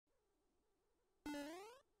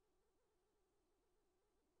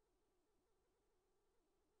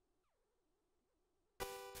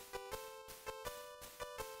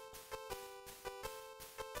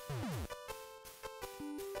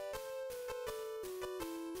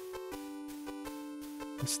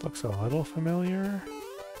This looks a little familiar,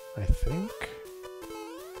 I think.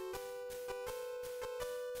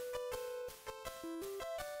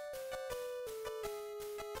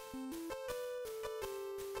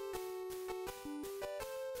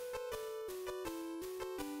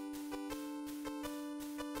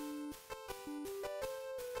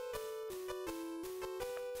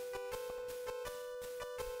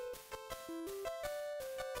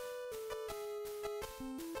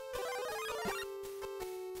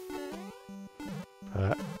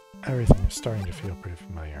 Everything's starting to feel pretty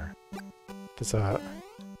familiar. Does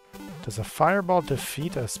a fireball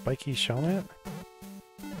defeat a spiky shellnet?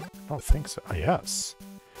 I don't think so. Oh, yes.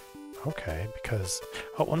 Okay, because...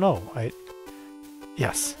 Oh, well, no.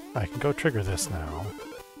 Yes, I can go trigger this now,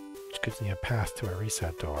 which gives me a path to a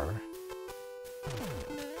reset door.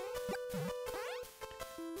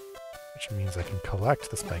 Which means I can collect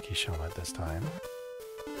the spiky shellnet this time.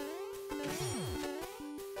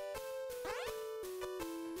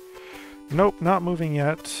 Nope, not moving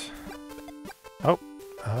yet. Oh,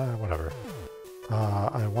 whatever.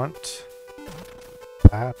 I want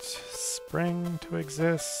that spring to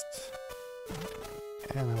exist.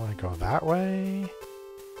 And I want to go that way.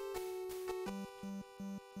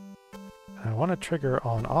 And I want to trigger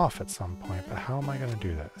on-off at some point, but how am I going to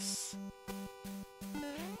do this?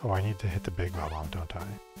 Oh, I need to hit the big bomb, don't I?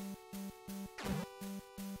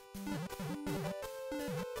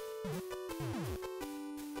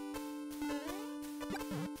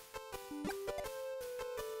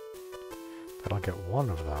 I'll get one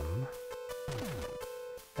of them.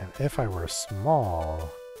 And if I were small,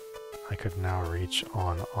 I could now reach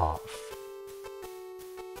on off.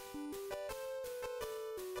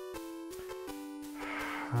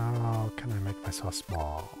 How can I make myself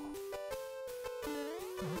small?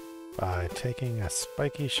 By taking a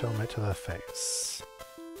spiky shellmet to the face.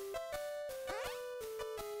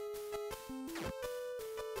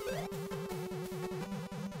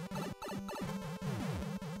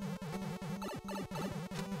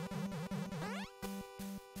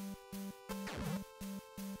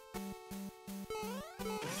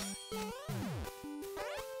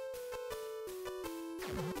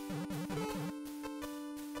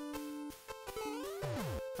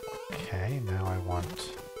 Okay, now I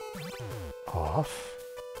want off.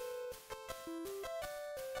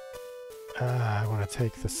 I want to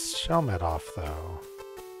take the shellmet off, though.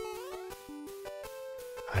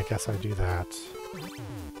 I guess I do that.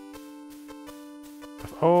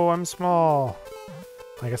 Oh, I'm small!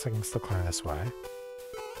 I guess I can still climb this way.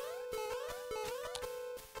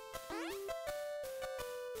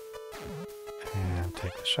 And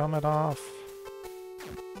take the shellmet off.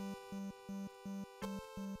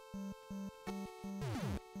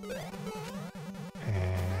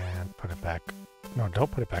 And put it back. No,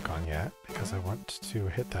 don't put it back on yet, because I want to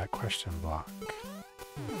hit that question block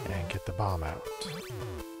and get the bomb out.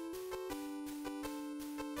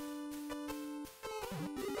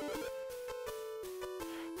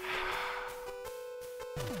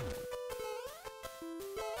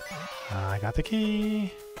 I got the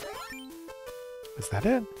key! Is that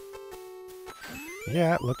it?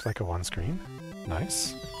 Yeah, it looked like a one screen.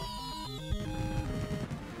 Nice.